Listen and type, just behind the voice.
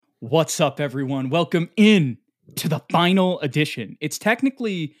What's up, everyone? Welcome in to the final edition. It's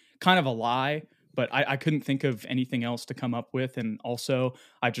technically kind of a lie, but I couldn't think of anything else to come up with. And also,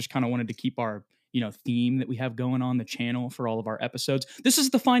 I just kind of wanted to keep our theme that we have going on the channel for all of our episodes. This is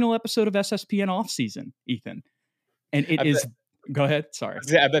the final episode of SSPN Offseason, Ethan. And it is. Go ahead. Sorry.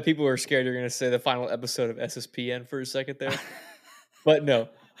 I bet people were scared you're going to say the final episode of SSPN for a second there. But no.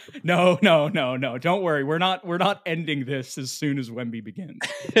 No. Don't worry. We're not ending this as soon as Wemby begins.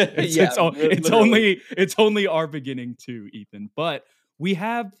 It's only our beginning too, Ethan. But we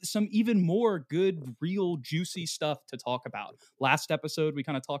have some even more good, real, juicy stuff to talk about. Last episode, we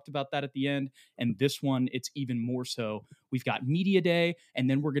kind of talked about that at the end. And this one, it's even more so. We've got Media Day, and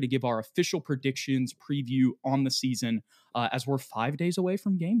then we're going to give our official predictions preview on the season as we're 5 days away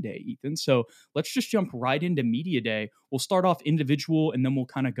from game day, Ethan. So let's just jump right into Media Day. We'll start off individual, and then we'll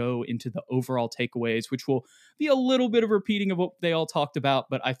kind of go into the overall takeaways, which will be a little bit of repeating of what they all talked about,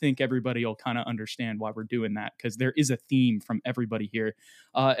 but I think everybody will kind of understand why we're doing that because there is a theme from everybody here.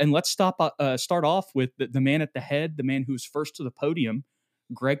 And let's start off with the man at the head, the man who's first to the podium,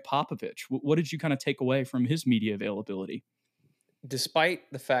 Greg Popovich. What did you kind of take away from his media availability?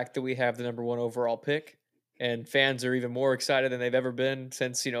 Despite the fact that we have the number one overall pick, and fans are even more excited than they've ever been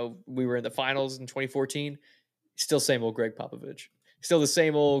since, we were in the finals in 2014, still same old Greg Popovich. Still the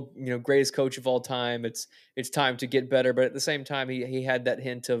same old, greatest coach of all time. It's time to get better, but at the same time, he had that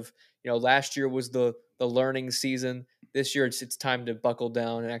hint of, last year was the learning season. This year, it's time to buckle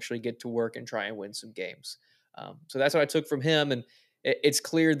down and actually get to work and try and win some games. So that's what I took from him, and it's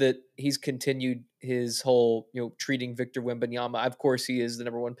clear that he's continued his whole, treating Victor Wembanyama. Of course, he is the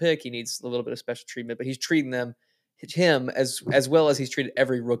number one pick. He needs a little bit of special treatment, but he's treating him as well as he's treated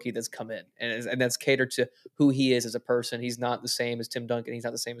every rookie that's come in, and that's catered to who he is as a person. He's not the same as Tim Duncan. He's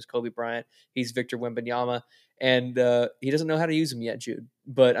not the same as Kobe Bryant. He's Victor Wembanyama, and he doesn't know how to use him yet, Jude.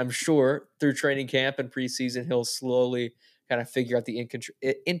 But I'm sure through training camp and preseason, he'll slowly kind of figure out the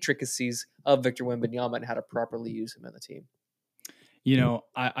intricacies of Victor Wembanyama and how to properly use him on the team.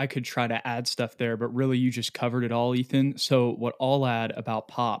 I could try to add stuff there, but really you just covered it all, Ethan. So what I'll add about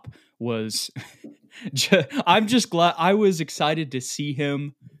Pop was I'm just glad I was excited to see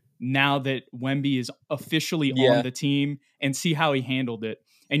him now that Wemby is officially on the team and see how he handled it.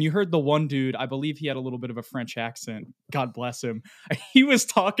 And you heard the one dude, I believe he had a little bit of a French accent. God bless him. He was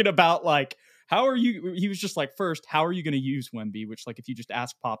talking about he was just like, first, how are you going to use Wemby? Which if you just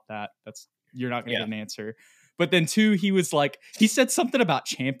ask Pop you're not going to get an answer. But then two, he said something about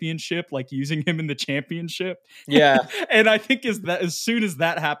championship, like using him in the championship. Yeah. And I think as soon as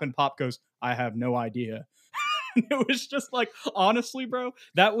that happened, Pop goes, I have no idea. It was just honestly, bro,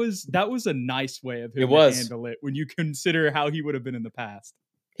 that was a nice way of him to handle it when you consider how he would have been in the past.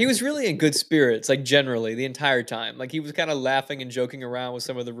 He was really in good spirits, generally the entire time. He was kind of laughing and joking around with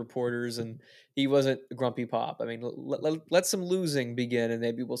some of the reporters, and he wasn't a grumpy Pop. I mean, let some losing begin, and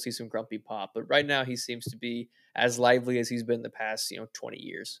maybe we'll see some grumpy Pop. But right now, he seems to be as lively as he's been the past, 20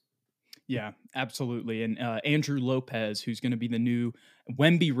 years. Yeah, absolutely. And Andrew Lopez, who's going to be the new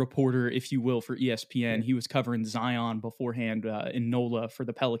Wemby reporter, if you will, for ESPN. He was covering Zion beforehand in NOLA for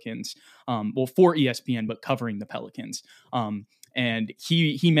the Pelicans. For ESPN, but covering the Pelicans. And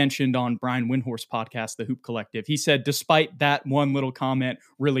he mentioned on Brian Windhorst's podcast, The Hoop Collective, he said, despite that one little comment,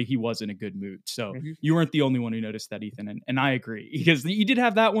 really, he was in a good mood. So you weren't the only one who noticed that, Ethan. And I agree, because you did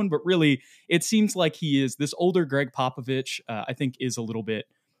have that one, but really, it seems like he is this older Greg Popovich, I think is a little bit,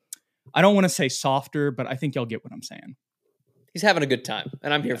 I don't want to say softer, but I think y'all get what I'm saying. He's having a good time,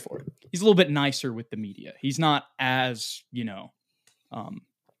 and I'm here for it. He's a little bit nicer with the media. He's not as,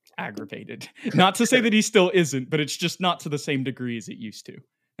 aggravated. Not to say that he still isn't, but it's just not to the same degree as it used to.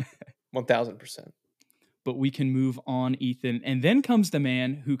 1,000%. But we can move on, Ethan. And then comes the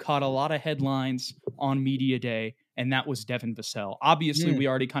man who caught a lot of headlines on Media Day, and that was Devin Vassell. Obviously, we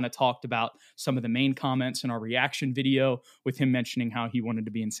already kind of talked about some of the main comments in our reaction video with him mentioning how he wanted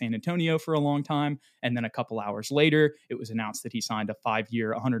to be in San Antonio for a long time. And then a couple hours later, it was announced that he signed a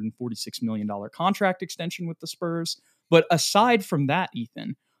 5-year, $146 million contract extension with the Spurs. But aside from that,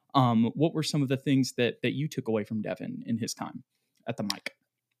 Ethan, what were some of the things that you took away from Devin in his time at the mic?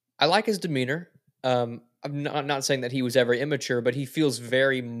 I like his demeanor. I'm not saying that he was ever immature, but he feels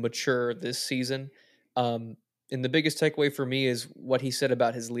very mature this season. And the biggest takeaway for me is what he said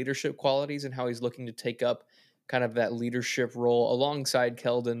about his leadership qualities and how he's looking to take up kind of that leadership role alongside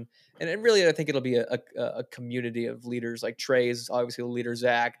Keldon. And really, I think it'll be a community of leaders. Like Trey is obviously the leader,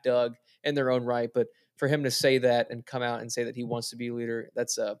 Zach, Doug, in their own right. But for him to say that and come out and say that he wants to be a leader,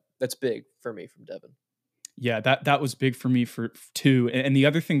 that's big for me from Devin. Yeah, that was big for me too. And the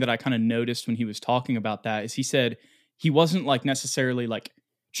other thing that I kind of noticed when he was talking about that is he said he wasn't necessarily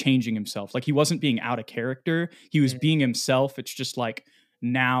changing himself. Like he wasn't being out of character. He was being himself. It's just like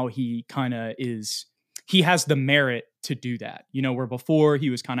now he kind of is, he has the merit to do that, where before he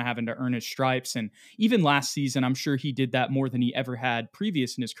was kind of having to earn his stripes. And even last season, I'm sure he did that more than he ever had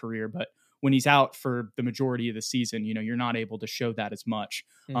previous in his career. But when he's out for the majority of the season, you're not able to show that as much.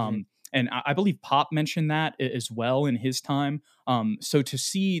 And I believe Pop mentioned that as well in his time. So to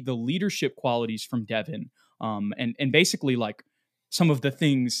see the leadership qualities from Devin, and basically like some of the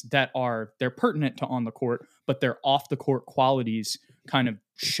things that they're pertinent to on the court, but their off the court qualities kind of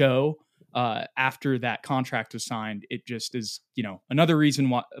show after that contract was signed, it just is, another reason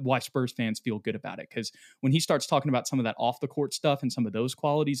why Spurs fans feel good about it. Because when he starts talking about some of that off the court stuff and some of those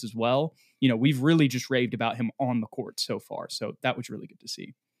qualities as well, we've really just raved about him on the court so far. So that was really good to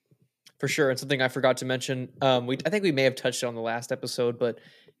see. For sure. And something I forgot to mention, I think we may have touched on the last episode, but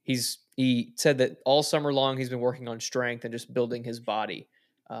he said that all summer long he's been working on strength and just building his body.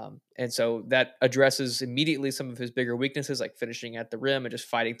 And so that addresses immediately some of his bigger weaknesses, like finishing at the rim and just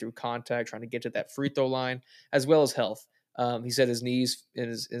fighting through contact, trying to get to that free throw line, as well as health. He said his knees and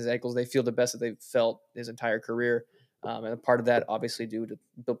his ankles, they feel the best that they've felt his entire career. And a part of that obviously due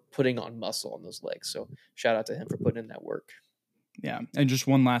to putting on muscle on those legs. So shout out to him for putting in that work. Yeah. And just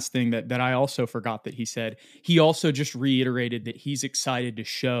one last thing that I also forgot that he said, he also just reiterated that he's excited to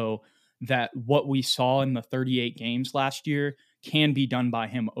show that what we saw in the 38 games last year can be done by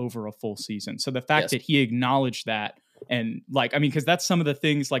him over a full season. So the fact that he acknowledged that, and because that's some of the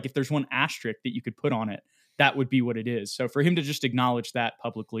things, like if there's one asterisk that you could put on it, that would be what it is. So for him to just acknowledge that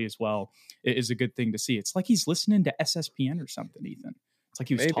publicly as well is a good thing to see. It's like he's listening to SSPN or something, Ethan. It's like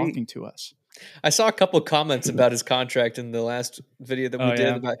he was talking to us. I saw a couple of comments about his contract in the last video that we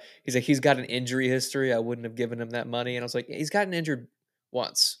did. About he's like, he's got an injury history. I wouldn't have given him that money. And I was like, he's gotten injured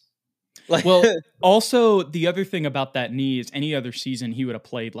once. Well, also the other thing about that knee is any other season he would have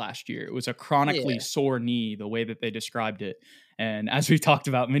played last year. It was a chronically sore knee, the way that they described it. And as we talked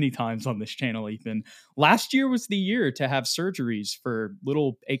about many times on this channel, Ethan, last year was the year to have surgeries for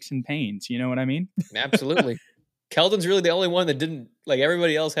little aches and pains. You know what I mean? Absolutely. Keldon's really the only one that didn't, like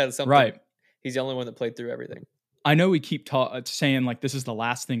everybody else had something. Right. He's the only one that played through everything. I know we keep saying like this is the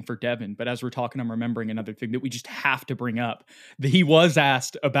last thing for Devin, but as we're talking, I'm remembering another thing that we just have to bring up. That he was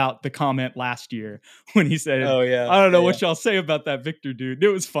asked about the comment last year when he said, I don't know what y'all say about that Victor dude. It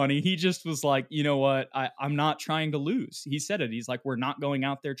was funny. He just was like, you know what? I'm not trying to lose. He said it. He's like, we're not going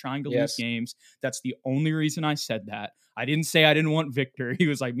out there trying to lose games. That's the only reason I said that. I didn't say I didn't want Victor. He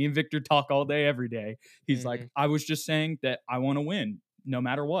was like, me and Victor talk all day, every day. He's like, I was just saying that I want to win no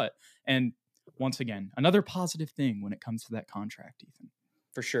matter what. And once again, another positive thing when it comes to that contract, Ethan.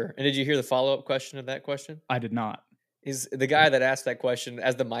 For sure. And did you hear the follow-up question of that question? I did not. Is the guy that asked that question,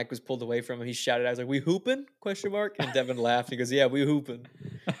 as the mic was pulled away from him, he shouted, I was like, we hooping? ? And Devin laughed. He goes, yeah, we hooping.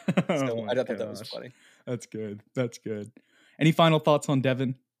 So I thought that was funny. That's good. That's good. Any final thoughts on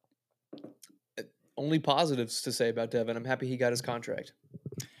Devin? Only positives to say about Devin. I'm happy he got his contract.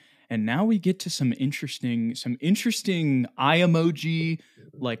 And now we get to some interesting eye emoji,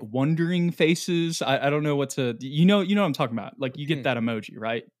 like wondering faces. I don't know what to, you know what I'm talking about. Like you get that emoji,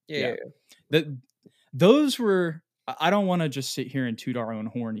 right? Yeah. Those were, I don't want to just sit here and toot our own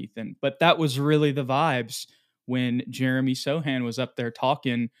horn, Ethan, but that was really the vibes when Jeremy Sohan was up there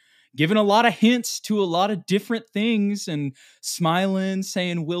talking, giving a lot of hints to a lot of different things and smiling,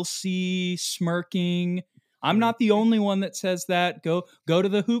 saying, we'll see, smirking. I'm not the only one that says that. Go to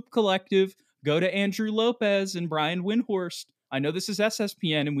the Hoop Collective. Go to Andrew Lopez and Brian Windhorst. I know this is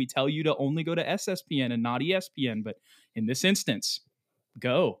SSPN, and we tell you to only go to SSPN and not ESPN. But in this instance,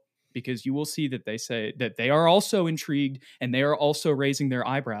 go, because you will see that they say that they are also intrigued and they are also raising their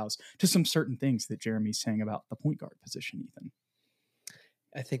eyebrows to some certain things that Jeremy's saying about the point guard position, Ethan.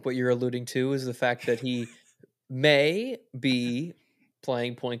 I think what you're alluding to is the fact that he may be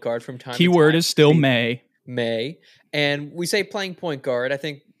playing point guard from time to time. Keyword is still may. And we say playing point guard. I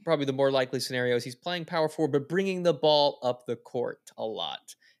think probably the more likely scenario is he's playing power forward, but bringing the ball up the court a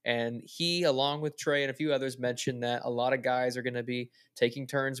lot. And he, along with Trey and a few others, mentioned that a lot of guys are going to be taking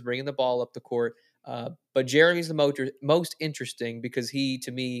turns bringing the ball up the court. But Jeremy's the most interesting because he,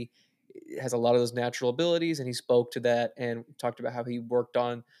 to me, has a lot of those natural abilities, and he spoke to that and talked about how he worked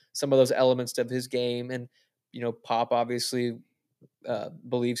on some of those elements of his game. And, Pop obviously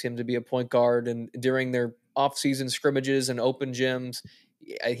believes him to be a point guard, and during their off-season scrimmages and open gyms,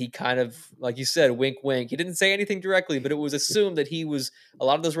 he kind of, like you said, wink, wink. He didn't say anything directly, but it was assumed that he was, a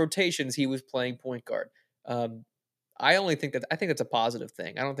lot of those rotations, he was playing point guard. I think that's a positive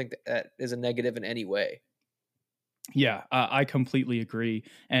thing. I don't think that is a negative in any way. Yeah, I completely agree.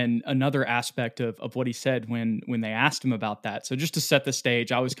 And another aspect of what he said when they asked him about that. So just to set the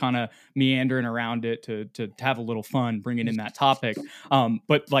stage, I was kind of meandering around it to have a little fun, bringing in that topic.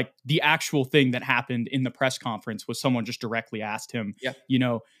 But like the actual thing that happened in the press conference was someone just directly asked him, Yeah. you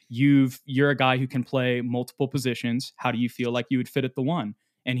know, you're a guy who can play multiple positions. How do you feel like you would fit at the one?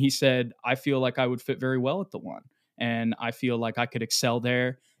 And he said, I feel like I would fit very well at the one, and I feel like I could excel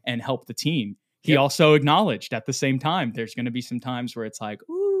there and help the team. He Yep. also acknowledged at the same time, there's going to be some times where it's like,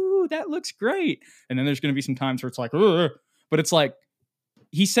 ooh, that looks great. And then there's going to be some times where it's like, ooh, but it's like,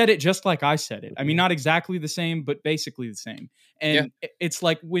 he said it just like I said it. I mean, not exactly the same, but basically the same. Yeah. And it's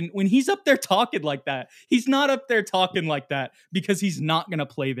like when he's up there talking like that, he's not up there talking like that because he's not going to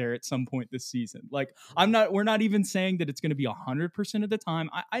play there at some point this season. Like we're not even saying that it's going to be 100% of the time.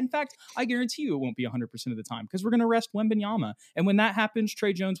 In fact, I guarantee you it won't be 100% of the time because we're going to rest Wembanyama. And when that happens,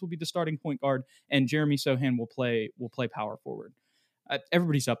 Trey Jones will be the starting point guard and Jeremy Sohan will play power forward.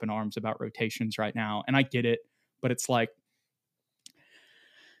 Everybody's up in arms about rotations right now. And I get it, but it's like,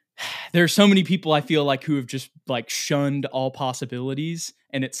 there's so many people I feel like who have just like shunned all possibilities.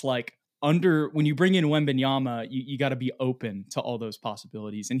 And it's like when you bring in Wembanyama, you got to be open to all those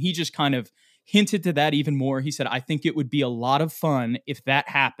possibilities. And he just kind of hinted to that even more. He said, I think it would be a lot of fun if that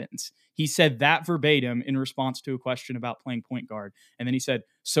happens. He said that verbatim in response to a question about playing point guard. And then he said,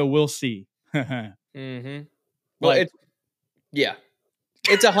 so we'll see. Mm-hmm. Well, yeah,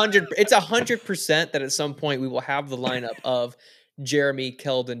 it's 100% that at some point we will have the lineup of Jeremy,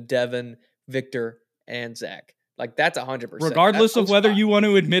 Keldon, Devin, Victor, and Zach. Like that's 100%. Regardless of whether you want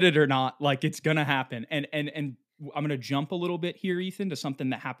to admit it or not, like it's gonna happen. And I'm gonna jump a little bit here, Ethan, to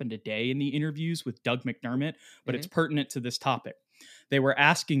something that happened today in the interviews with Doug McDermott, but it's pertinent to this topic. They were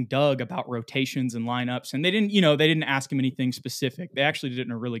asking Doug about rotations and lineups, and they didn't ask him anything specific. They actually did it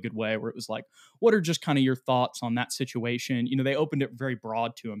in a really good way, where it was like, "What are just kind of your thoughts on that situation?" They opened it very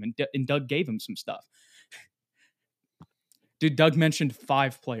broad to him, and Doug gave him some stuff. Dude, Doug mentioned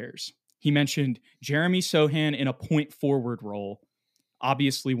 5 players. He mentioned Jeremy Sohan in a point forward role,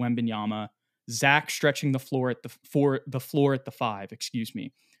 obviously Wembanyama, Zach stretching the floor at the 5,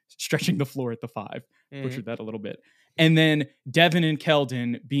 stretching the floor at the 5. Butchered that a little bit. And then Devin and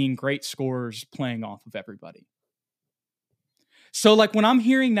Keldon being great scorers playing off of everybody. So like when I'm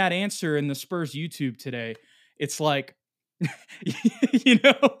hearing that answer in the Spurs YouTube today, it's like,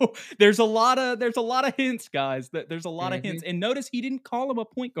 there's a lot of hints, guys. There's a lot of hints. And notice he didn't call him a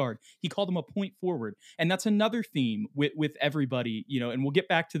point guard. He called him a point forward. And that's another theme with everybody, and we'll get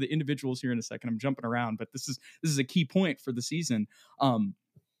back to the individuals here in a second. I'm jumping around, but this is a key point for the season.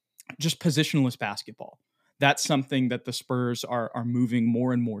 Just positionless basketball. That's something that the Spurs are moving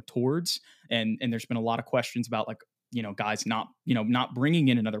more and more towards. And there's been a lot of questions about like, guys not bringing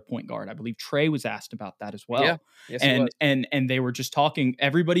in another point guard. I believe Trey was asked about that as well. Yeah. Yes, and they were just talking.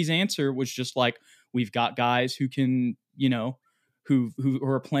 Everybody's answer was just like, we've got guys who can, who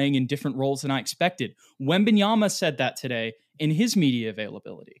are playing in different roles than I expected. Wembanyama said that today in his media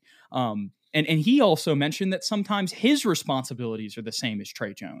availability. And he also mentioned that sometimes his responsibilities are the same as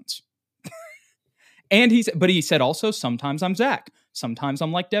Trey Jones. But he said also, sometimes I'm Zach. Sometimes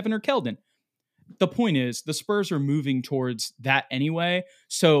I'm like Devin or Keldon. The point is, the Spurs are moving towards that anyway,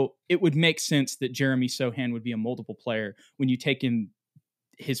 so it would make sense that Jeremy Sohan would be a multiple player when you take in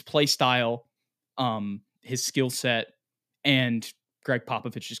his play style, his skill set, and Greg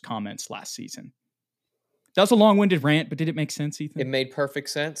Popovich's comments last season. That was a long-winded rant, but did it make sense, Ethan? It made perfect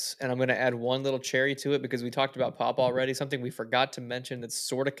sense, and I'm going to add one little cherry to it because we talked about Pop already, something we forgot to mention that's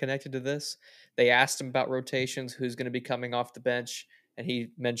sort of connected to this. They asked him about rotations, who's going to be coming off the bench, and he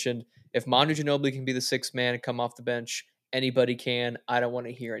mentioned, if Manu Ginobili can be the 6th man and come off the bench, anybody can. I don't want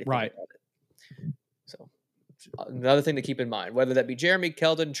to hear anything about it. So another thing to keep in mind, whether that be Jeremy,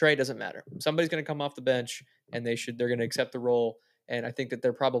 Keldon, Trey, doesn't matter. Somebody's going to come off the bench, and they're going to accept the role. And I think that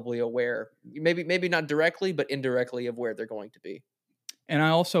they're probably aware, maybe not directly, but indirectly, of where they're going to be. And I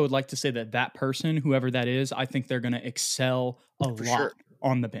also would like to say that person, whoever that is, I think they're going to excel a lot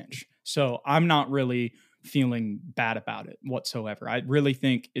on the bench. So I'm not really feeling bad about it whatsoever. I really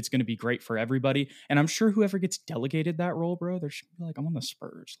think it's going to be great for everybody. And I'm sure whoever gets delegated that role, bro, they're be like, I'm on the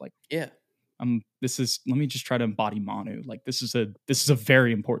Spurs. Like, yeah, let me just try to embody Manu. Like, this is a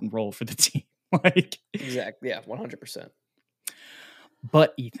very important role for the team. Like, exactly. Yeah. 100%.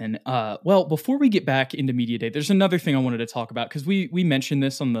 But Ethan, well, before we get back into Media Day, there's another thing I wanted to talk about because we mentioned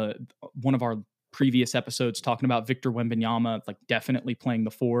this on one of our previous episodes talking about Victor Wembanyama, like definitely playing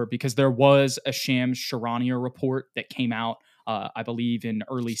the 4, because there was a Shams Charania report that came out, I believe in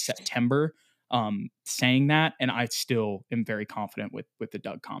early September, saying that, and I still am very confident with the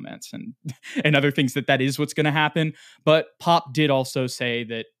Doug comments and and other things that is what's going to happen. But Pop did also say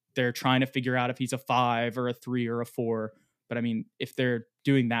that they're trying to figure out if he's a 5 or a 3 or a 4. But I mean, if they're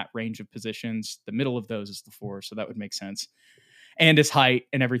doing that range of positions, the middle of those is the 4, so that would make sense. And his height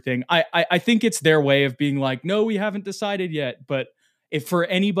and everything. I think it's their way of being like, no, we haven't decided yet. But if for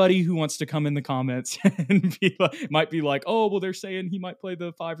anybody who wants to come in the comments and might be like, oh, well, they're saying he might play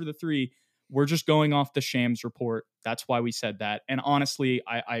the 5 or the 3. We're just going off the Shams report. That's why we said that. And honestly,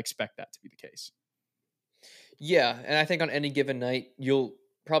 I expect that to be the case. Yeah, and I think on any given night, you'll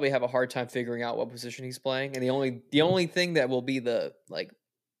probably have a hard time figuring out what position he's playing. And the only thing that will be the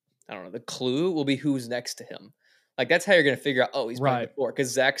the clue will be who's next to him. Like that's how you're going to figure out. Oh, he's playing the 4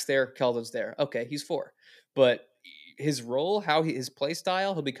 because Zach's there, Keldon's there. Okay, he's 4. But his role, his play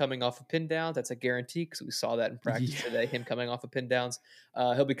style, he'll be coming off of pin downs. That's a guarantee because we saw that in practice today. Him coming off of pin downs.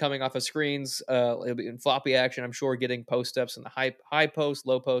 He'll be coming off of screens. He'll be in floppy action. I'm sure getting post ups in the high post,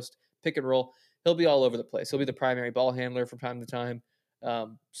 low post, pick and roll. He'll be all over the place. He'll be the primary ball handler from time to time.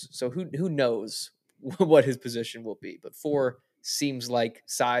 So who knows what his position will be? But 4 seems like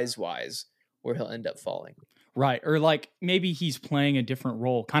size wise where he'll end up falling. Right. Or like maybe he's playing a different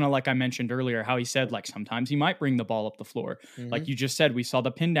role, kind of like I mentioned earlier, how he said like sometimes he might bring the ball up the floor. Mm-hmm. Like you just said, we saw the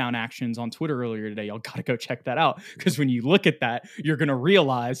pin down actions on Twitter earlier today. Y'all got to go check that out because when you look at that, you're going to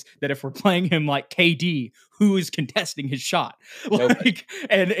realize that if we're playing him like KD, who is contesting his shot? Like,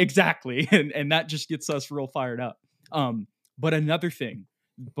 and exactly. And that just gets us real fired up. But another thing,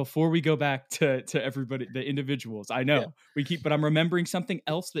 before we go back to everybody, the individuals, I know but I'm remembering something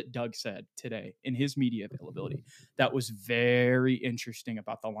else that Doug said today in his media availability that was very interesting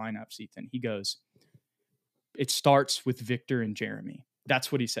about the lineups, Ethan. He goes, it starts with Victor and Jeremy.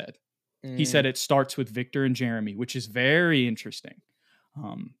 That's what he said. He said it starts with Victor and Jeremy, which is very interesting.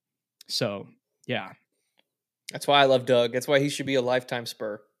 So yeah. That's why I love Doug. That's why he should be a lifetime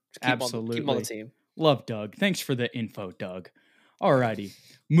Spur. Absolutely. Keep him on the team. Love Doug. Thanks for the info, Doug. Alrighty,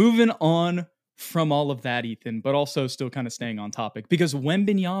 moving on from all of that, Ethan, but also still kind of staying on topic because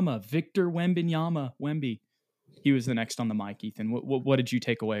Victor Wembanyama, he was the next on the mic, Ethan. What did you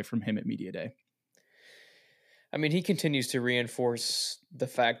take away from him at Media Day? I mean, he continues to reinforce the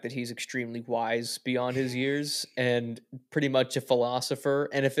fact that he's extremely wise beyond his years and pretty much a philosopher.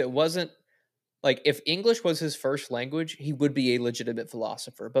 And if it wasn't, like, if English was his first language, he would be a legitimate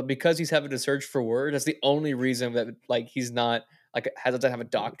philosopher. But because he's having to search for words, that's the only reason that, like, he's not, like, doesn't have a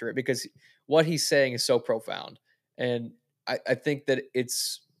doctorate, because what he's saying is so profound. And I think that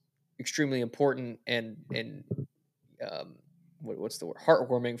it's extremely important and what's the word?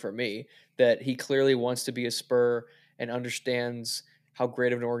 Heartwarming for me that he clearly wants to be a Spur and understands how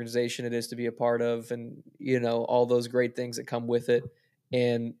great of an organization it is to be a part of, and, you know, all those great things that come with it,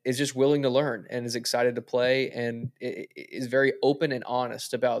 and is just willing to learn and is excited to play and is very open and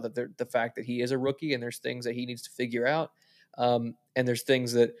honest about the fact that he is a rookie and there's things that he needs to figure out. And there's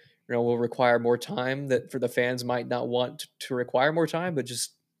things that, you know, will require more time that for the fans might not want to require more time, but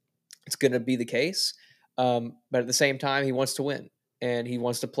just it's going to be the case. But at the same time, he wants to win and he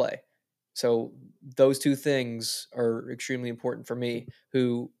wants to play. So those two things are extremely important for me,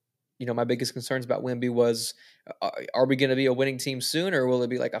 who, you know, my biggest concerns about Wemby was, are we going to be a winning team soon, or will it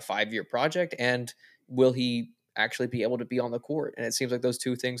be like a 5-year project? And will he actually be able to be on the court? And it seems like those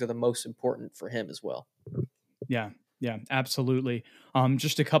two things are the most important for him as well. Yeah, absolutely.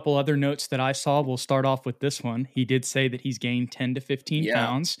 Just a couple other notes that I saw. We'll start off with this one. He did say that he's gained 10 to 15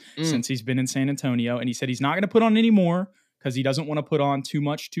 pounds since he's been in San Antonio. And he said he's not going to put on any more because he doesn't want to put on too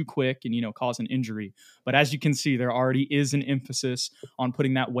much too quick and, you know, cause an injury. But as you can see, there already is an emphasis on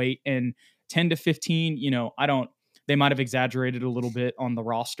putting that weight. And 10 to 15, you know, they might have exaggerated a little bit on the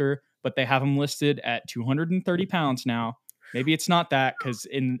roster, but they have him listed at 230 pounds now. Maybe it's not that, because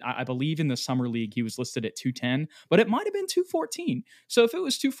I believe in the summer league, he was listed at 210, but it might have been 214. So if it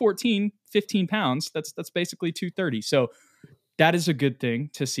was 214, 15 pounds, that's basically 230. So that is a good thing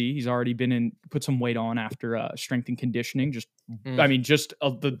to see. He's already put some weight on after strength and conditioning.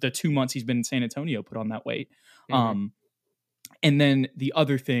 The 2 months he's been in San Antonio, put on that weight. And then the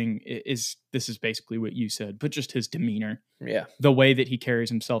other thing is, this is basically what you said, but just his demeanor. Yeah. The way that he carries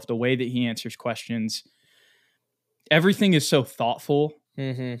himself, the way that he answers questions. Everything is so thoughtful.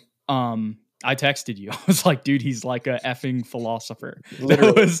 I texted you. I was like, dude, he's like a effing philosopher.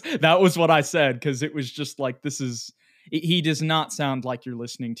 That was what I said, because it was just like, he does not sound like you're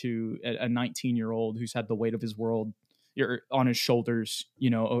listening to a 19-year-old who's had the weight of his world on his shoulders,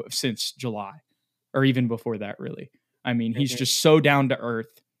 you know, since July or even before that, really. I mean, he's just so down to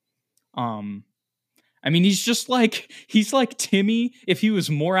earth. I mean, he's like Timmy if he was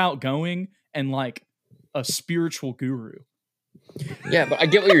more outgoing and like a spiritual guru. Yeah, but I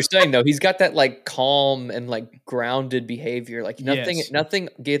get what you're saying though. He's got that like calm and like grounded behavior. Like nothing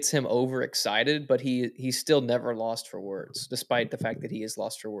gets him overexcited, but he's still never lost for words, despite the fact that he is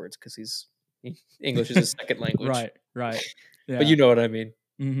lost for words because English is his second language. Right. Yeah. But you know what I mean.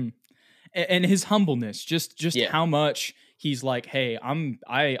 Mm-hmm. And his humbleness, just how much he's like, hey,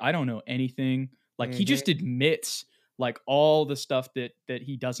 I don't know anything. Like he just admits like all the stuff that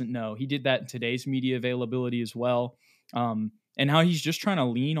he doesn't know. He did that in today's media availability as well. And how he's just trying to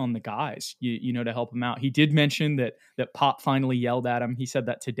lean on the guys, you know, to help him out. He did mention that Pop finally yelled at him. He said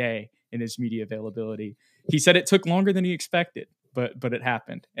that today in his media availability. He said it took longer than he expected, but it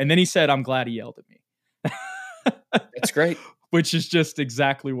happened. And then he said, I'm glad he yelled at me. That's great. Which is just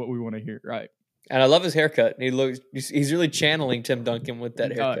exactly what we want to hear, right? And I love his haircut. He's really channeling Tim Duncan with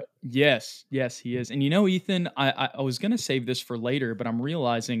that haircut. Yes, he is. And you know, Ethan, I was going to save this for later, but I'm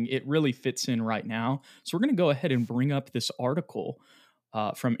realizing it really fits in right now. So we're going to go ahead and bring up this article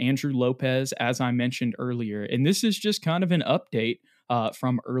from Andrew Lopez, as I mentioned earlier. And this is just kind of an update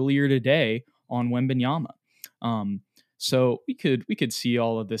from earlier today on Wembanyama. So we could see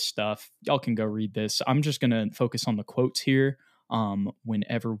all of this stuff. Y'all can go read this. I'm just going to focus on the quotes here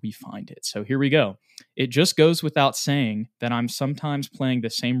whenever we find it. So here we go. It just goes without saying that I'm sometimes playing the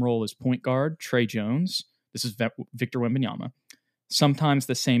same role as point guard Trey Jones. This is Victor Wembanyama. Sometimes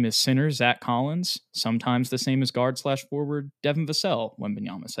the same as center Zach Collins. Sometimes the same as guard/forward Devin Vassell,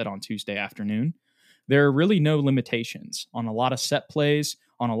 Wembanyama said on Tuesday afternoon. There are really no limitations. On a lot of set plays,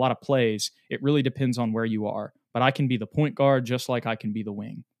 on a lot of plays, it really depends on where you are. But I can be the point guard just like I can be the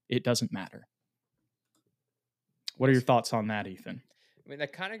wing. It doesn't matter. What are your thoughts on that, Ethan? I mean,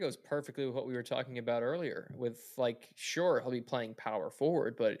 that kind of goes perfectly with what we were talking about earlier with like, sure, he'll be playing power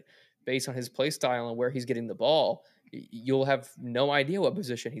forward, but based on his play style and where he's getting the ball, you'll have no idea what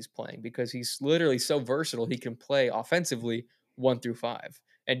position he's playing because he's literally so versatile. He can play offensively 1 through 5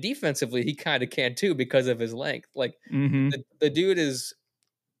 and defensively. He kind of can too, because of his length. Like the dude is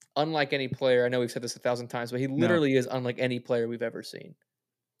unlike any player. I know we've said this 1,000 times, but he literally is unlike any player we've ever seen.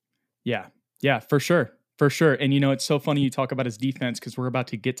 Yeah, for sure. For sure. And, you know, it's so funny you talk about his defense because we're about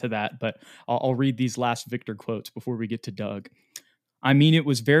to get to that, but I'll read these last Victor quotes before we get to Doug. I mean, it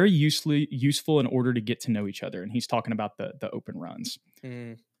was very useful in order to get to know each other. And he's talking about the open runs.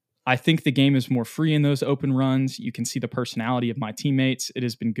 I think the game is more free in those open runs. You can see the personality of my teammates. It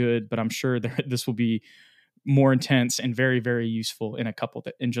has been good, but I'm sure this will be more intense and very, very useful in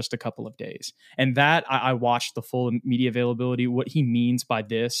just a couple of days. And that I watched the full media availability. What he means by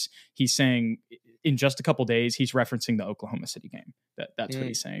this, he's saying in just a couple of days, he's referencing the Oklahoma City game. That's what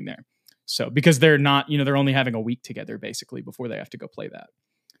he's saying there. So because they're not, you know, they're only having a week together basically before they have to go play that.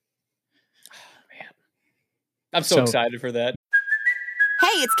 Oh, man. I'm so excited for that.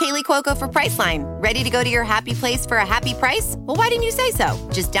 Hey, it's Kaylee Cuoco for Priceline. Ready to go to your happy place for a happy price? Well, why didn't you say so?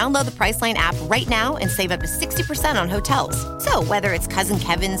 Just download the Priceline app right now and save up to 60% on hotels. So whether it's Cousin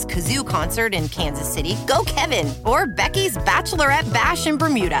Kevin's Kazoo Concert in Kansas City, go Kevin, or Becky's Bachelorette Bash in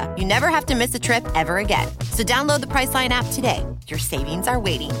Bermuda, you never have to miss a trip ever again. So download the Priceline app today. Your savings are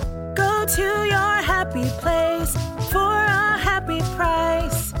waiting. Go to your happy place for a happy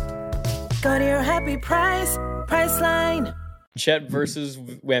price. Go to your happy price, Priceline. Chet versus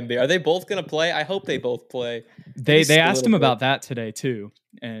Wemby. Are they both going to play? I hope they both play. They asked him about that today too.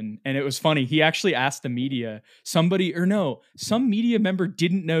 And it was funny. He actually asked the media, some media member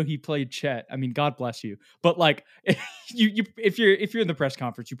didn't know he played Chet. I mean, God bless you. But like if you're in the press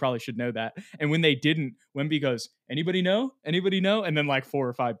conference, you probably should know that. And when they didn't, Wemby goes, anybody know? And then like 4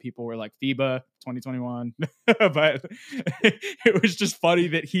 or 5 people were like, FIBA 2021. But it was just funny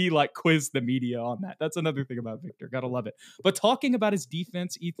that he like quizzed the media on that. That's another thing about Victor. Gotta love it. But talking about his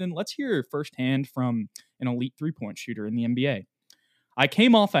defense, Ethan, let's hear firsthand from an elite 3-point shooter in the NBA. I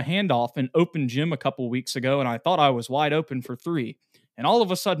came off a handoff in open gym a couple weeks ago, and I thought I was wide open for 3. And all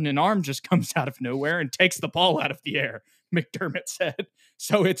of a sudden, an arm just comes out of nowhere and takes the ball out of the air, McDermott said.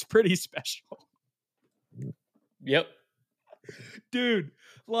 So it's pretty special. Yep. Dude,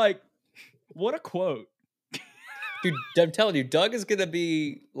 like, what a quote. Dude, I'm telling you, Doug is going to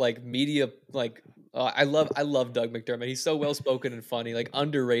be, like, media, like, I love Doug McDermott. He's so well-spoken and funny, like,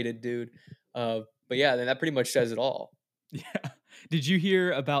 underrated dude. But yeah, then that pretty much says it all. Yeah. Did you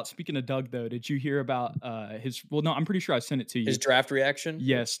hear about, speaking of Doug, though, did you hear about I'm pretty sure I sent it to you. His draft reaction?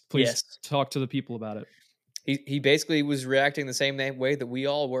 Yes. Please talk to the people about it. He basically was reacting the same way that we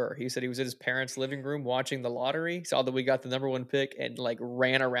all were. He said he was at his parents' living room watching the lottery, saw that we got the number 1 pick, and like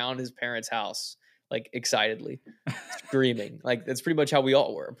ran around his parents' house, like excitedly, screaming. Like that's pretty much how we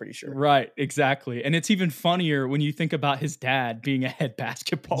all were, I'm pretty sure. Right, exactly. And it's even funnier when you think about his dad being a head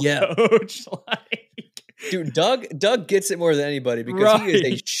basketball Yeah. coach. Like, Dude, Doug gets it more than anybody because he is a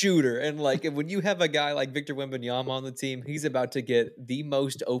Right. shooter. And like when you have a guy like Victor Wembanyama on the team, he's about to get the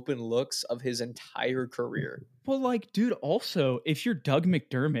most open looks of his entire career. well, like, dude, also, if you're Doug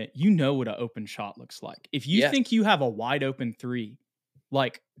McDermott, you know what an open shot looks like. If you Yes. think you have a wide open three,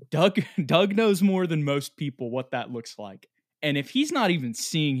 like Doug knows more than most people what that looks like. And if he's not even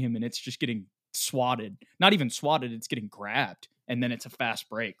seeing him and it's just getting swatted, not even swatted, it's getting grabbed, and then it's a fast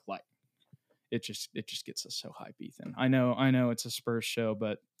break, like it just gets us so hype, Ethan. I know it's a Spurs show,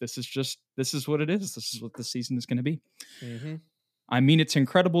 but this is what it is. This is what the season is going to be. Mm-hmm. I mean, it's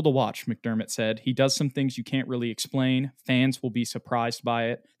incredible to watch, McDermott said. He does some things you can't really explain. Fans will be surprised by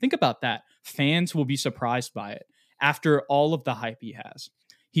it. Think about that. Fans will be surprised by it after all of the hype he has.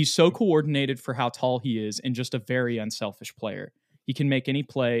 He's so coordinated for how tall he is and just a very unselfish player. He can make any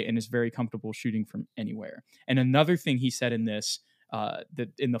play and is very comfortable shooting from anywhere. And another thing he said in this,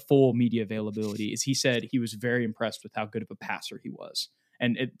 that in the full media availability, is he said he was very impressed with how good of a passer he was.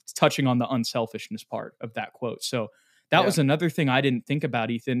 And it's touching on the unselfishness part of that quote. So that was another thing I didn't think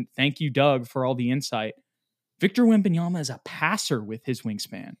about, Ethan. Thank you, Doug, for all the insight. Victor Wembanyama is a passer with his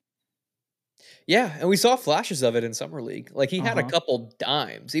wingspan. Yeah, and we saw flashes of it in Summer League. Like he had a Uh-huh. couple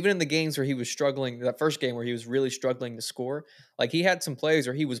dimes, even in the games where he was struggling, that first game where he was really struggling to score. Like he had some plays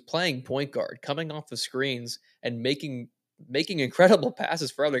where he was playing point guard, coming off the screens and making incredible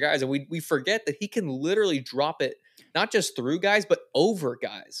passes for other guys. And we forget that he can literally drop it, not just through guys, but over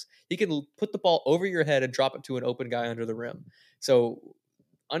guys. He can put the ball over your head and drop it to an open guy under the rim. So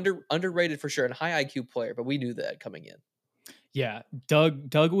underrated for sure, and high IQ player, but we knew that coming in. Yeah,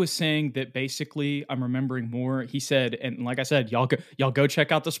 Doug was saying that basically, I'm remembering more. He said, and like I said, y'all go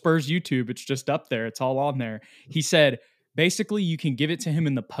check out the Spurs YouTube. It's just up there. It's all on there. He said, basically, you can give it to him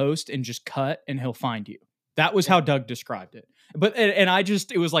in the post and just cut, and he'll find you. That was how Doug described it. But and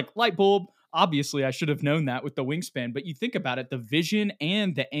it was like light bulb. Obviously, I should have known that with the wingspan. But you think about it, the vision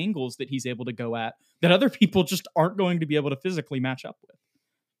and the angles that he's able to go at that other people just aren't going to be able to physically match up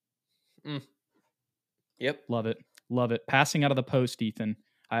with. Yep, Love it. Passing out of the post, Ethan.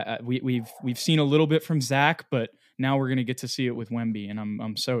 We've seen a little bit from Zach, but now we're going to get to see it with Wemby, and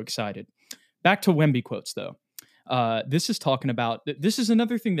I'm so excited. Back to Wemby quotes, though. This is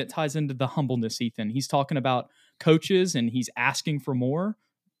another thing that ties into the humbleness, Ethan. He's talking about coaches, and he's asking for more,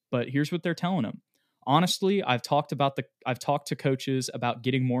 but here's what they're telling him. Honestly, I've talked to coaches about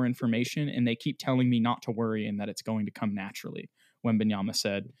getting more information, and they keep telling me not to worry and that it's going to come naturally. Wembanyama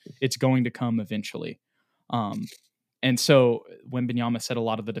said, it's going to come eventually. And so Wembanyama said a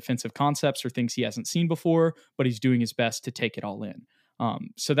lot of the defensive concepts are things he hasn't seen before, but he's doing his best to take it all in.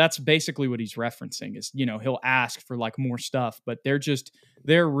 So that's basically what he's referencing is, he'll ask for like more stuff, but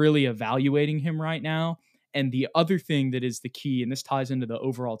they're really evaluating him right now. And the other thing that is the key, and this ties into the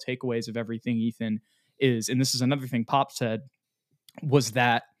overall takeaways of everything, Ethan, is, and this is another thing Pop said, was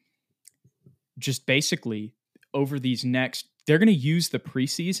that just basically over they're going to use the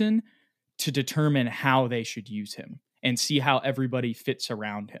preseason to determine how they should use him and see how everybody fits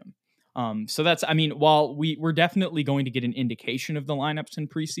around him. So while we're definitely going to get an indication of the lineups in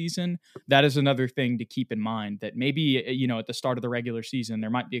preseason, that is another thing to keep in mind that maybe, at the start of the regular season, there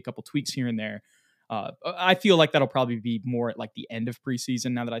might be a couple tweaks here and there. I feel like that'll probably be more at like the end of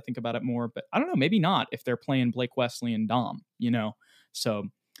preseason now that I think about it more, but I don't know, maybe not if they're playing Blake Wesley and Dom, So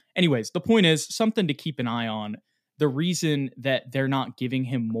anyways, the point is something to keep an eye on. The reason that they're not giving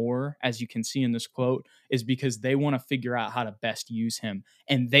him more, as you can see in this quote, is because they want to figure out how to best use him,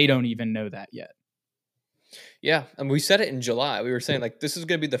 and they don't even know that yet. Yeah, and we said it in July. We were saying like this is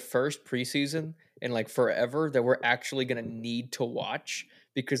going to be the first preseason in like forever that we're actually going to need to watch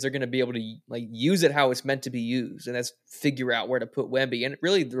because they're going to be able to like use it how it's meant to be used, and that's figure out where to put Wemby and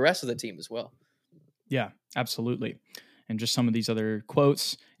really the rest of the team as well. Yeah, absolutely. And just some of these other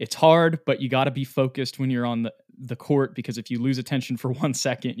quotes. It's hard, but you got to be focused when you're on the court because if you lose attention for 1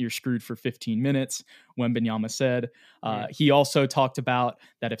 second, you're screwed for 15 minutes, Wembanyama said. He also talked about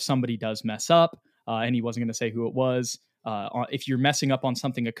that if somebody does mess up, and he wasn't going to say who it was, if you're messing up on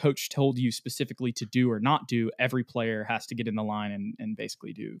something a coach told you specifically to do or not do, every player has to get in the line and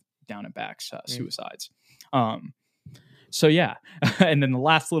basically do down and backs, suicides. So yeah, and then the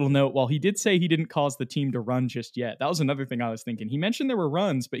last little note, while he did say he didn't cause the team to run just yet, that was another thing I was thinking. He mentioned there were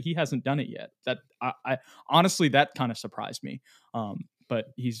runs, but he hasn't done it yet. That I honestly, that kind of surprised me.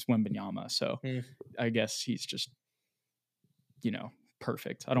 But he's Wembanyama, so I guess he's just,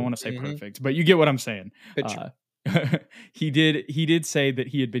 perfect. I don't want to say perfect, but you get what I'm saying. he did say that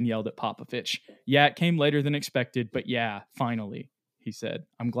he had been yelled at Popovich. Yeah, it came later than expected, but yeah, finally, he said.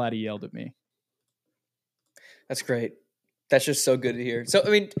 I'm glad he yelled at me. That's great. That's just so good to hear. So, I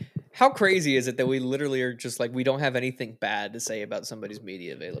mean, how crazy is it that we literally are just like, we don't have anything bad to say about somebody's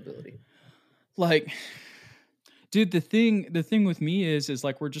media availability? Like, dude, the thing with me is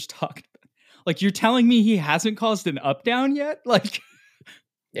like, we're just talking about, like, you're telling me he hasn't caused an up down yet? Like,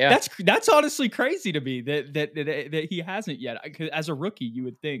 yeah, that's honestly crazy to me that he hasn't yet. 'Cause as a rookie, you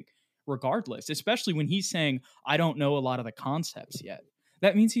would think, regardless, especially when he's saying, I don't know a lot of the concepts yet.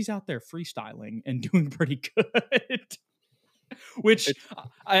 That means he's out there freestyling and doing pretty good. Which,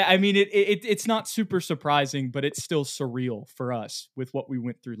 I mean, it's not super surprising, but it's still surreal for us with what we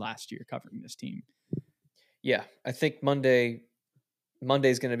went through last year covering this team. Yeah, I think Monday's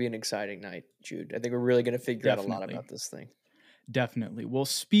going to be an exciting night, Jude. I think we're really going to figure out a lot about this thing. Definitely. Well,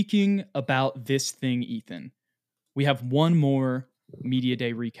 speaking about this thing, Ethan, we have one more media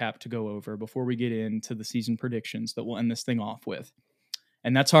day recap to go over before we get into the season predictions that we'll end this thing off with.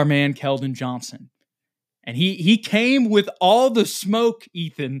 And that's our man, Keldon Johnson. And he came with all the smoke,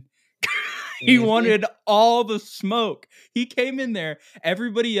 Ethan. He wanted all the smoke. He came in there.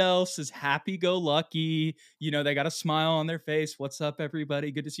 Everybody else is happy-go-lucky. You know, they got a smile on their face. What's up,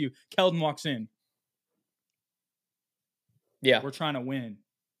 everybody? Good to see you. Keldon walks in. Yeah. We're trying to win.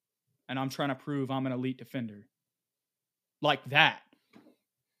 And I'm trying to prove I'm an elite defender. Like that.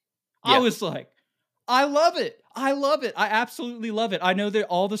 Yeah. I was like, I love it. I love it. I absolutely love it. I know that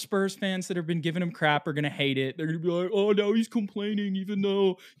all the Spurs fans that have been giving him crap are going to hate it. They're going to be like, oh, now he's complaining even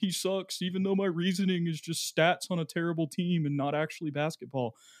though he sucks, even though my reasoning is just stats on a terrible team and not actually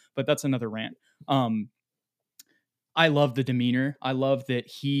basketball. But that's another rant. I love the demeanor. I love that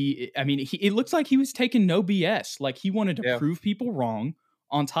it looks like he was taking no BS. Like he wanted to prove people wrong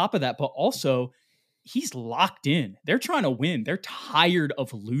on top of that, but also he's locked in. They're trying to win. They're tired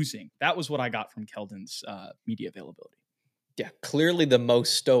of losing. That was what I got from Keldon's media availability. Yeah, clearly the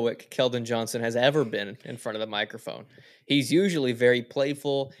most stoic Keldon Johnson has ever been in front of the microphone. He's usually very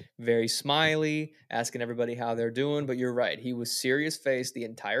playful, very smiley, asking everybody how they're doing. But you're right. He was serious-faced the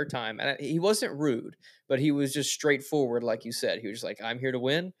entire time. And he wasn't rude, but he was just straightforward, like you said. He was just like, I'm here to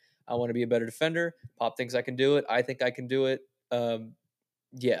win. I want to be a better defender. Pop thinks I can do it. I think I can do it.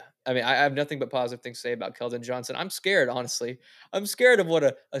 Yeah, I mean, I have nothing but positive things to say about Keldon Johnson. I'm scared, honestly. I'm scared of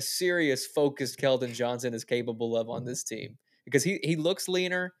what a serious, focused Keldon Johnson is capable of on this team because he looks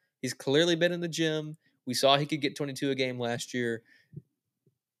leaner. He's clearly been in the gym. We saw he could get 22 a game last year.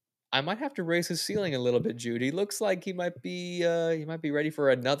 I might have to raise his ceiling a little bit, Jude. He looks like he might be ready for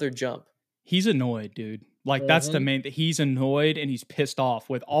another jump. He's annoyed, dude. Like that's the main. He's annoyed and he's pissed off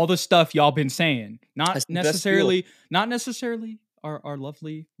with all the stuff y'all been saying. Not necessarily. Our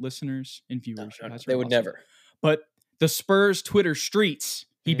lovely listeners and viewers. No, they would never. But the Spurs Twitter streets,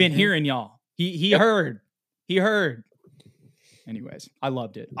 he been hearing y'all. He heard. He heard. Anyways, I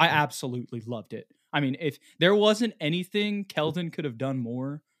loved it. I absolutely loved it. I mean, if there wasn't anything Keldon could have done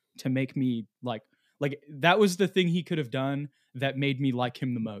more to make me like that was the thing he could have done that made me like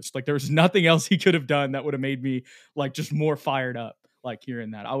him the most. Like there was nothing else he could have done that would have made me like just more fired up. Like hearing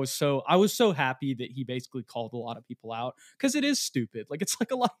that, I was so happy that he basically called a lot of people out because it is stupid. Like it's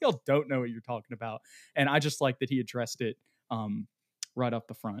like a lot of y'all don't know what you're talking about, and I just like that he addressed it right up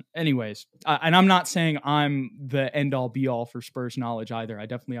the front. Anyways, and I'm not saying I'm the end all be all for Spurs knowledge either. I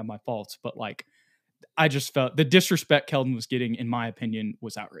definitely have my faults, but like I just felt the disrespect Keldon was getting, in my opinion,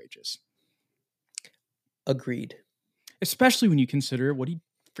 was outrageous. Agreed. Especially when you consider what he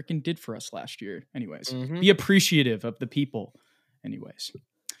freaking did for us last year. Anyways, be appreciative of the people. Anyways.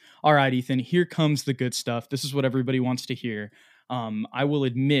 All right, Ethan, here comes the good stuff. This is what everybody wants to hear. I will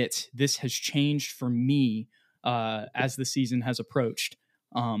admit this has changed for me as the season has approached.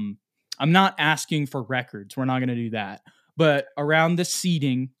 I'm not asking for records. We're not going to do that. But around the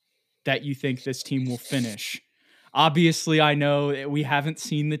seeding that you think this team will finish. Obviously, I know we haven't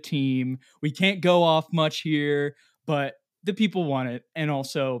seen the team. We can't go off much here, but the people want it. And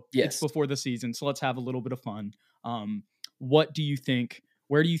also, it's before the season, so let's have a little bit of fun. What do you think?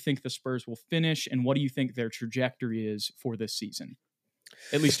 Where do you think the Spurs will finish, and what do you think their trajectory is for this season?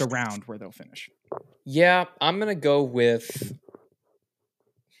 At least around where they'll finish. Yeah, I'm going to go with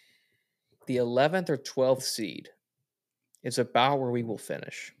the 11th or 12th seed. It's about where we will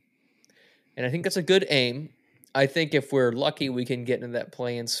finish. And I think that's a good aim. I think if we're lucky, we can get into that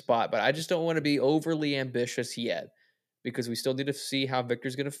play-in spot, but I just don't want to be overly ambitious yet because we still need to see how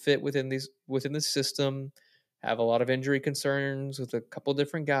Victor's going to fit within the system. Have a lot of injury concerns with a couple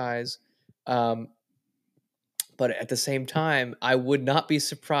different guys. But But at the same time, I would not be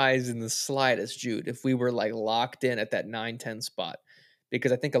surprised in the slightest, Jude, if we were like locked in at that 9-10 spot,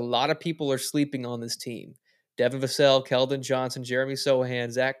 because I think a lot of people are sleeping on this team. Devin Vassell, Keldon Johnson, Jeremy Sohan,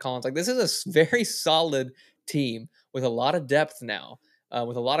 Zach Collins. Like, this is a very solid team with a lot of depth now,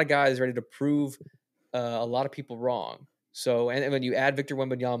 with a lot of guys ready to prove a lot of people wrong. So, and when you add Victor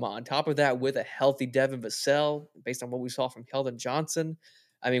Wembanyama on top of that with a healthy Devin Vassell, based on what we saw from Keldon Johnson,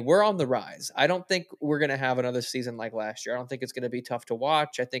 I mean, we're on the rise. I don't think we're going to have another season like last year. I don't think it's going to be tough to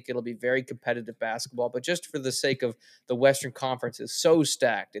watch. I think it'll be very competitive basketball, but just for the sake of the Western Conference is so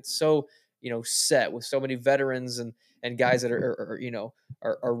stacked. It's so, set with so many veterans and guys that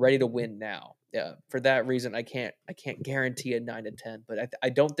are ready to win now. Yeah. For that reason, I can't guarantee a 9-10, but I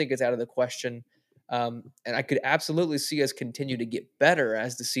don't think it's out of the question. And I could absolutely see us continue to get better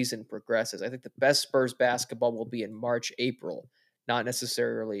as the season progresses. I think the best Spurs basketball will be in March, April, not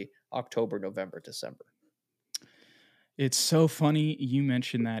necessarily October, November, December. It's so funny you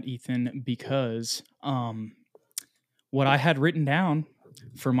mentioned that, Ethan, because what I had written down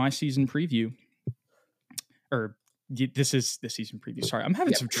for my season preview, or this is the season preview. Sorry, I'm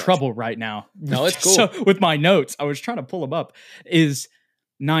having some trouble right now. No, it's cool. So with my notes, I was trying to pull them up. Is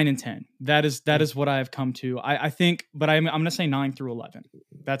 9 and 10. That is what I have come to. I think, but I'm going to say 9 through 11.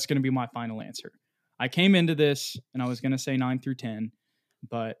 That's going to be my final answer. I came into this and I was going to say 9 through 10,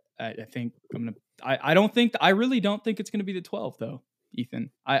 but I think I really don't think it's going to be the 12 though, Ethan.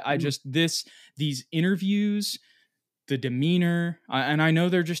 I just, these interviews, the demeanor, and I know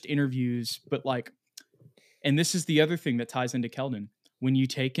they're just interviews, but like, and this is the other thing that ties into Keldon. When you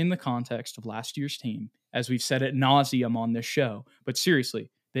take in the context of last year's team, as we've said ad nauseum on this show, but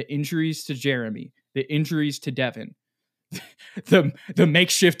seriously, the injuries to Jeremy, the injuries to Devin, the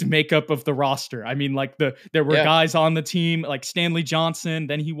makeshift makeup of the roster. I mean, like there were guys on the team like Stanley Johnson,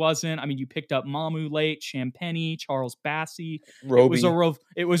 then he wasn't. I mean, you picked up Mamu late, Champagnie, Charles Bassey. Roby.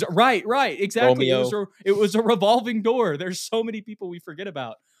 It was right, exactly. Romeo. It was a revolving door. There's so many people we forget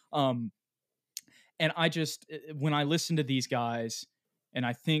about. And I just, when I listen to these guys, and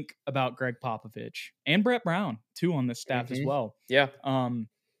I think about Greg Popovich and Brett Brown too on this staff as well. Yeah. And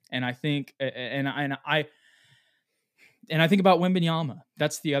I think, and I think about Wembanyama.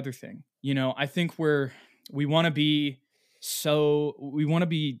 That's the other thing. I think we don't want to be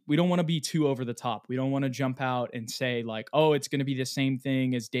too over the top. We don't want to jump out and say like, oh, it's going to be the same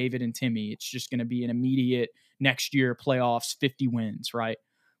thing as David and Timmy. It's just going to be an immediate next year playoffs, 50 wins, right?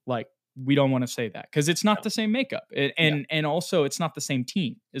 Like, we don't want to say that because it's not the same makeup. And also it's not the same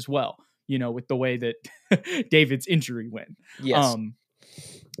team as well, with the way that David's injury went. Yes.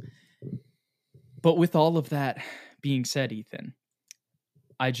 But with all of that being said, Ethan,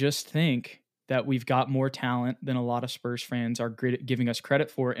 I just think that we've got more talent than a lot of Spurs fans are giving us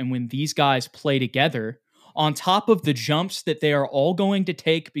credit for. And when these guys play together, on top of the jumps that they are all going to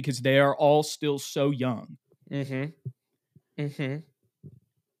take because they are all still so young,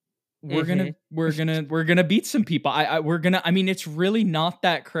 we're gonna beat some people. It's really not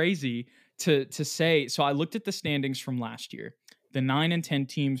that crazy to say. So I looked at the standings from last year. The 9 and 10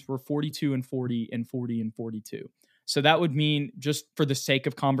 teams were 42 and 40 and 40 and 42. So that would mean, just for the sake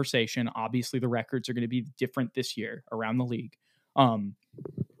of conversation, obviously the records are going to be different this year around the league. And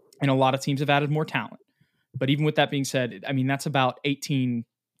a lot of teams have added more talent. But even with that being said, I mean, that's about 18,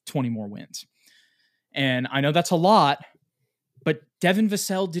 20 more wins. And I know that's a lot, but Devin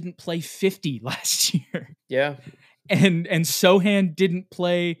Vassell didn't play 50 last year. Yeah. And Sohan didn't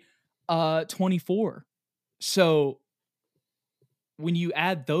play 24. So when you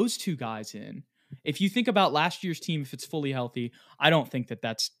add those two guys in, if you think about last year's team, if it's fully healthy, I don't think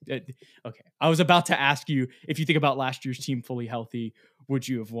that's okay. I was about to ask you, if you think about last year's team fully healthy, would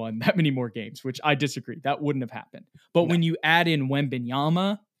you have won that many more games? Which I disagree. That wouldn't have happened. But when you add in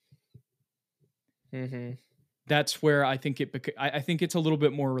Wembanyama, that's where I think I think it's a little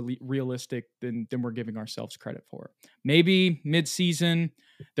bit more realistic than we're giving ourselves credit for. Maybe mid-season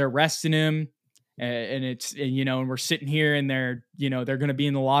they're resting him, and we're sitting here and they're going to be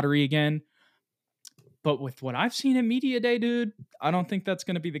in the lottery again. But with what I've seen at Media Day, dude, I don't think that's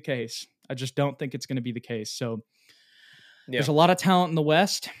going to be the case. I just don't think it's going to be the case. So there's a lot of talent in the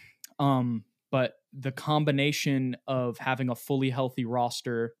West, but the combination of having a fully healthy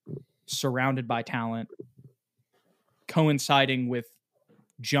roster surrounded by talent, coinciding with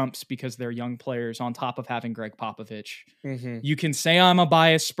jumps because they're young players, on top of having Greg Popovich, you can say I'm a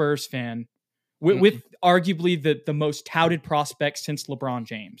biased Spurs fan with arguably the most touted prospect since LeBron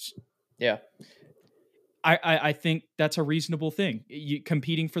James. Yeah. I think that's a reasonable thing.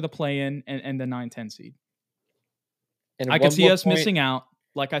 Competing for the play-in and the 9-10 seed. And I could see us missing out.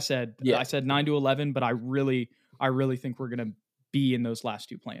 Like I said, I said 9 to 11, but I really I really think we're going to be in those last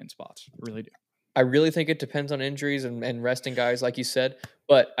 2 play-in spots. I really do. I really think it depends on injuries and resting guys, like you said.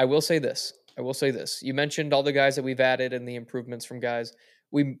 But I will say this. You mentioned all the guys that we've added and the improvements from guys.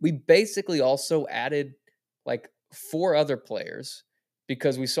 We basically also added like 4 other players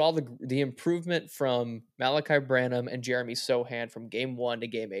because we saw the improvement from Malachi Branham and Jeremy Sohan from game 1 to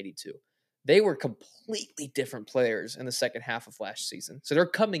game 82. They were completely different players in the second half of last season. So they're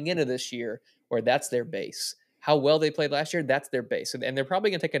coming into this year where that's their base. How well they played last year, that's their base. And they're probably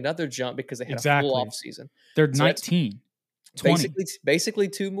going to take another jump because they had a full off season. They're 19, 20. Basically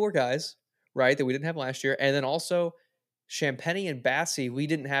 2 more guys, right, that we didn't have last year. And then also Champagny and Bassie, we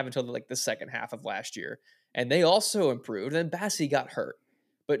didn't have until like the second half of last year. And they also improved. And Bassie got hurt.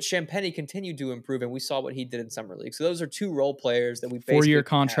 But Champagny continued to improve, and we saw what he did in Summer League. So those are 2 role players that we basically 4-year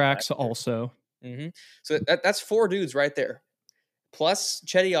contracts also. Mm-hmm. So that's 4 dudes right there. Plus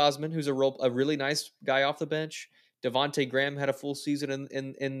Chetty Osman, who's a really nice guy off the bench. Devontae Graham had a full season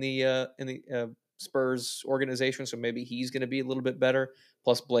in the Spurs organization, so maybe he's going to be a little bit better.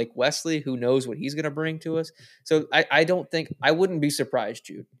 Plus Blake Wesley, who knows what he's going to bring to us. So I wouldn't be surprised,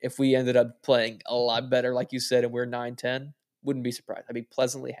 Jude, if we ended up playing a lot better, like you said, and we're 9-10. Wouldn't be surprised. I'd be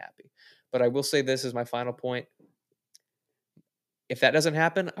pleasantly happy. But I will say this is my final point. If that doesn't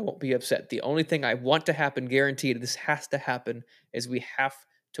happen, I won't be upset. The only thing I want to happen, guaranteed, this has to happen, is we have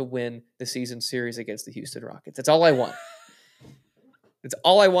to win the season series against the Houston Rockets. That's all I want. It's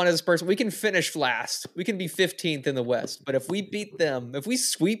all I want as a person. We can finish last. We can be 15th in the West. But if we beat them, if we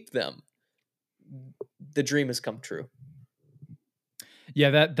sweep them, the dream has come true.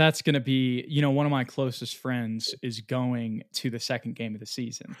 Yeah, that's going to be, one of my closest friends is going to the second game of the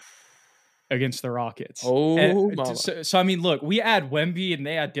season against the Rockets. Oh, so I mean, look, we add Wemby and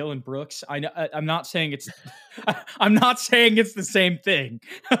they add Dylan Brooks. I'm not saying it's the same thing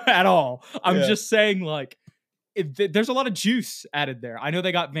at all. I'm just saying like there's a lot of juice added there. I know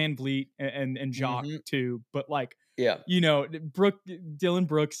they got Van Vliet and Jock too, but like, Dylan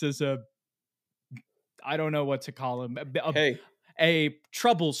Brooks is I don't know what to call him. A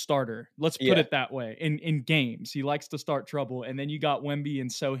trouble starter. Let's put it that way. In games, he likes to start trouble. And then you got Wemby and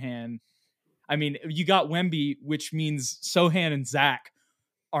Sohan. I mean, you got Wemby, which means Sohan and Zach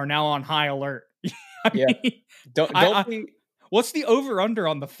are now on high alert. What's the over under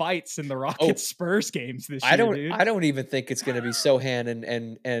on the fights in the Rockets Spurs games this year? Dude? I don't even think it's going to be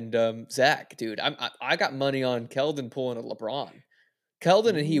Sohan and Zach, dude. I got money on Keldon pulling a LeBron.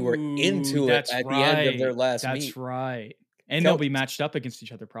 Keldon and he were into it at the end of their last meet. That's right. And they'll be matched up against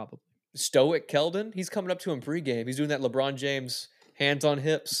each other probably. Stoic Keldon, he's coming up to him pregame. He's doing that LeBron James hands on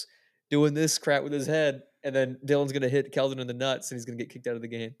hips, doing this crap with his head, and then Dylan's going to hit Keldon in the nuts, and he's going to get kicked out of the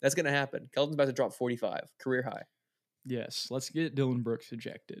game. That's going to happen. Keldon's about to drop 45, career high. Yes, let's get Dylan Brooks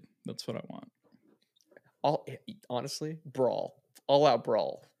ejected. That's what I want. Honestly, brawl. All-out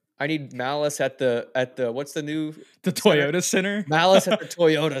brawl. I need Malice at the what's the new Toyota Center? Malice at the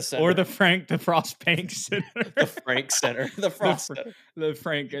Toyota Center. Or the Frost Bank Center. The Frank Center. The Frost Center.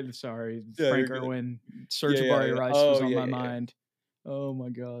 Frank Irwin. Search of Ari Rice was on my mind. Oh my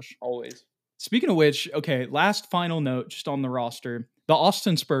gosh. Always. Speaking of which, okay, last final note just on the roster. The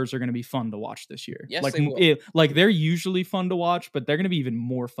Austin Spurs are going to be fun to watch this year. Yes, they will. They're usually fun to watch, but they're going to be even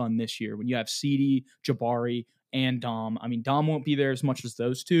more fun this year when you have CD, Jabari, and Dom. I mean, Dom won't be there as much as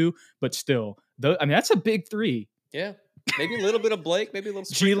those two, but still, that's a big 3. Yeah, maybe a little bit of Blake, maybe a little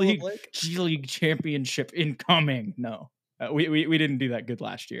G League championship incoming. No, we didn't do that good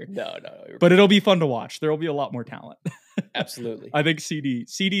last year. No. But it'll be fun to watch. There will be a lot more talent. Absolutely. I think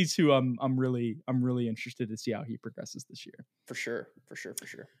CD's who I'm really interested to see how he progresses this year. For sure.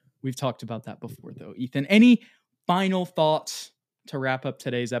 We've talked about that before, though. Ethan, any final thoughts to wrap up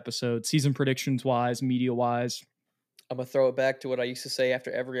today's episode, season predictions wise, media wise? I'm going to throw it back to what I used to say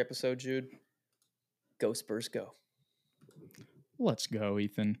after every episode, Jude. Go Spurs, go. Let's go,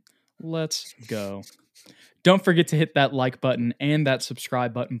 Ethan. Let's go. Don't forget to hit that like button and that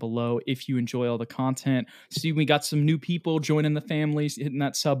subscribe button below if you enjoy all the content. See, we got some new people joining the families, hitting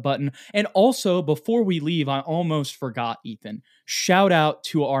that sub button. And also, before we leave, I almost forgot, Ethan. Shout out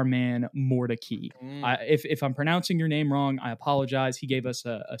to our man, Mordecai. If I'm pronouncing your name wrong, I apologize. He gave us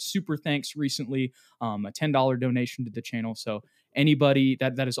a super thanks recently, a $10 donation to the channel. So anybody,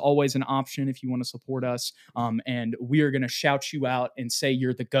 that is always an option if you want to support us. And we are going to shout you out and say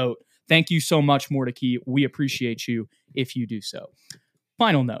you're the GOAT. Thank you so much, Mordecai. We appreciate you if you do so.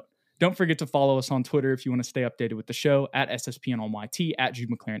 Final note, don't forget to follow us on Twitter if you want to stay updated with the show, at SSPN on YT, at Jude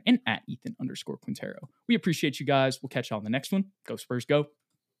McLaren, and at Ethan_Quintero. We appreciate you guys. We'll catch y'all on the next one. Go Spurs, go.